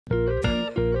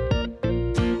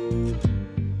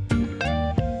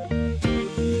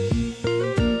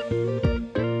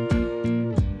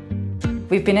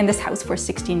We've been in this house for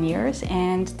 16 years,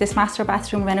 and this master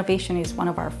bathroom renovation is one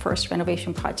of our first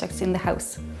renovation projects in the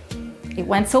house. It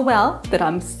went so well that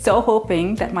I'm so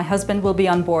hoping that my husband will be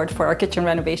on board for our kitchen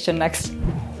renovation next.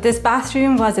 This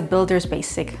bathroom was a builder's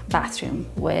basic bathroom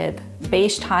with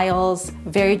beige tiles,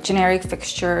 very generic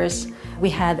fixtures.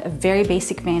 We had a very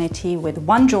basic vanity with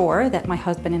one drawer that my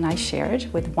husband and I shared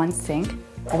with one sink.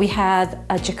 We had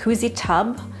a jacuzzi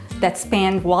tub that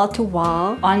spanned wall to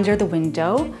wall under the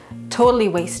window, totally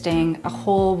wasting a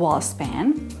whole wall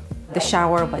span. The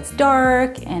shower was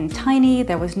dark and tiny,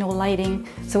 there was no lighting,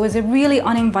 so it was a really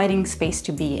uninviting space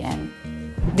to be in.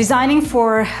 Designing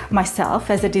for myself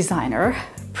as a designer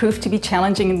proved to be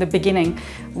challenging in the beginning.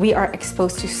 We are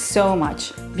exposed to so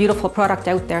much beautiful product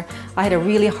out there. I had a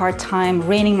really hard time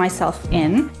reining myself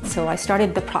in, so I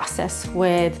started the process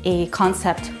with a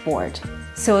concept board.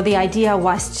 So the idea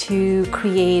was to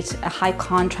create a high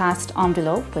contrast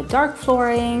envelope with dark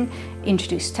flooring,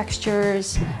 introduce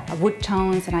textures, wood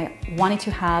tones, and I wanted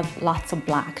to have lots of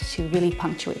black to really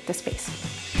punctuate the space.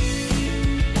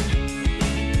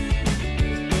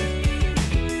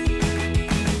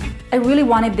 I really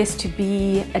wanted this to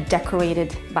be a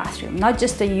decorated bathroom, not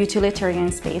just a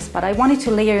utilitarian space, but I wanted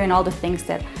to layer in all the things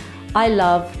that I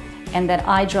love and that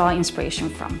I draw inspiration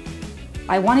from.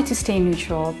 I wanted to stay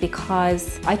neutral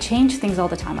because I change things all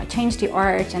the time. I change the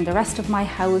art and the rest of my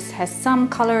house has some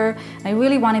color. I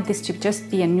really wanted this to just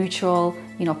be a neutral,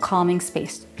 calming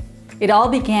space. It all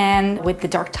began with the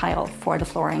dark tile for the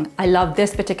flooring. I love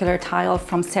this particular tile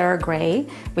from Sarah Gray,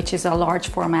 which is a large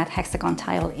format hexagon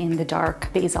tile in the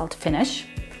dark basalt finish.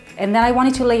 And then I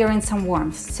wanted to layer in some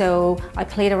warmth, so I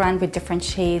played around with different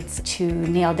shades to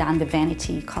nail down the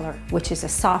vanity color, which is a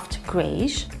soft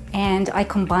grayish. And I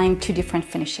combined two different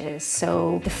finishes.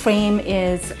 So the frame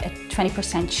is a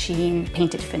 20% sheen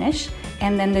painted finish,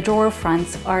 and then the drawer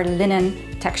fronts are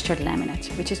linen textured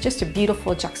laminate, which is just a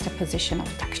beautiful juxtaposition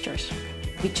of textures.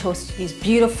 We chose these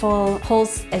beautiful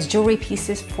holes as jewelry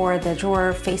pieces for the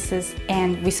drawer faces,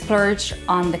 and we splurged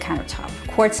on the countertop.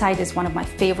 Quartzite is one of my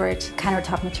favorite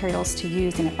countertop materials to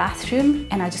use in a bathroom,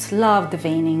 and I just love the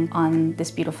veining on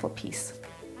this beautiful piece.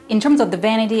 In terms of the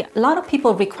vanity, a lot of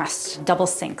people request double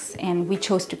sinks, and we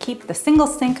chose to keep the single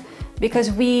sink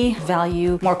because we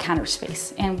value more counter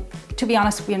space. And to be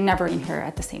honest, we're never in here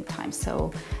at the same time,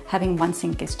 so having one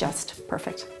sink is just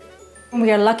perfect.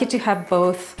 We are lucky to have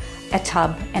both a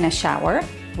tub and a shower.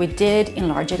 We did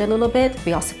enlarge it a little bit.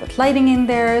 We also put lighting in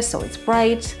there so it's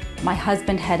bright. My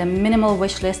husband had a minimal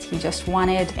wish list. He just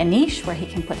wanted a niche where he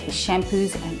can put his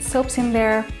shampoos and soaps in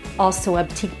there. Also a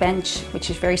boutique bench, which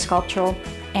is very sculptural.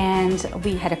 And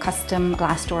we had a custom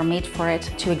glass door made for it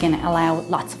to again allow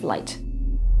lots of light.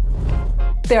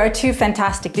 There are two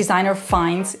fantastic designer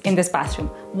finds in this bathroom.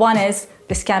 One is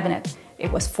this cabinet.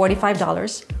 It was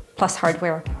 $45 plus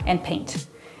hardware and paint.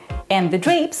 And the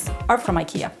drapes are from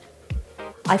IKEA.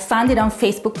 I found it on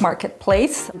Facebook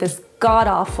Marketplace, this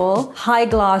god-awful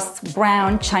high-gloss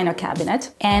brown china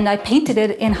cabinet, and I painted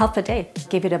it in half a day.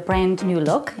 Gave it a brand new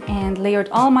look and layered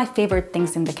all my favorite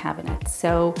things in the cabinet.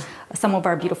 So some of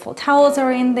our beautiful towels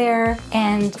are in there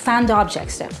and found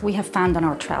objects that we have found on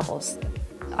our travels.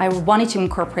 I wanted to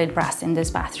incorporate brass in this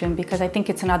bathroom because I think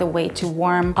it's another way to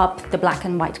warm up the black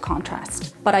and white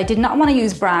contrast. But I did not want to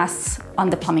use brass on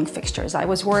the plumbing fixtures. I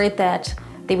was worried that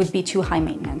they would be too high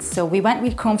maintenance. So we went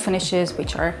with chrome finishes,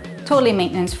 which are totally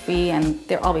maintenance free and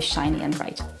they're always shiny and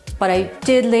bright. But I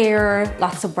did layer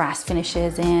lots of brass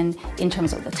finishes in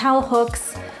terms of the towel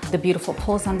hooks. The beautiful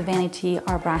pulls on the vanity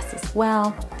are brass as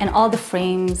well. And all the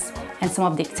frames and some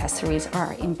of the accessories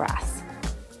are in brass.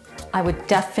 I would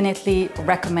definitely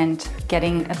recommend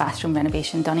getting a bathroom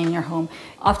renovation done in your home.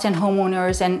 Often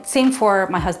homeowners, and same for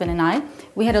my husband and I,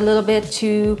 we had a little bit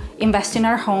to invest in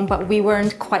our home, but we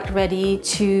weren't quite ready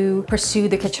to pursue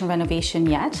the kitchen renovation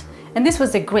yet. And this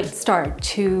was a great start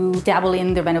to dabble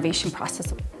in the renovation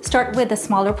process. Start with a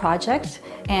smaller project,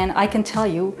 and I can tell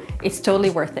you, it's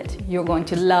totally worth it. You're going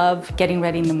to love getting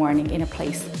ready in the morning in a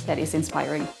place that is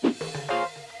inspiring.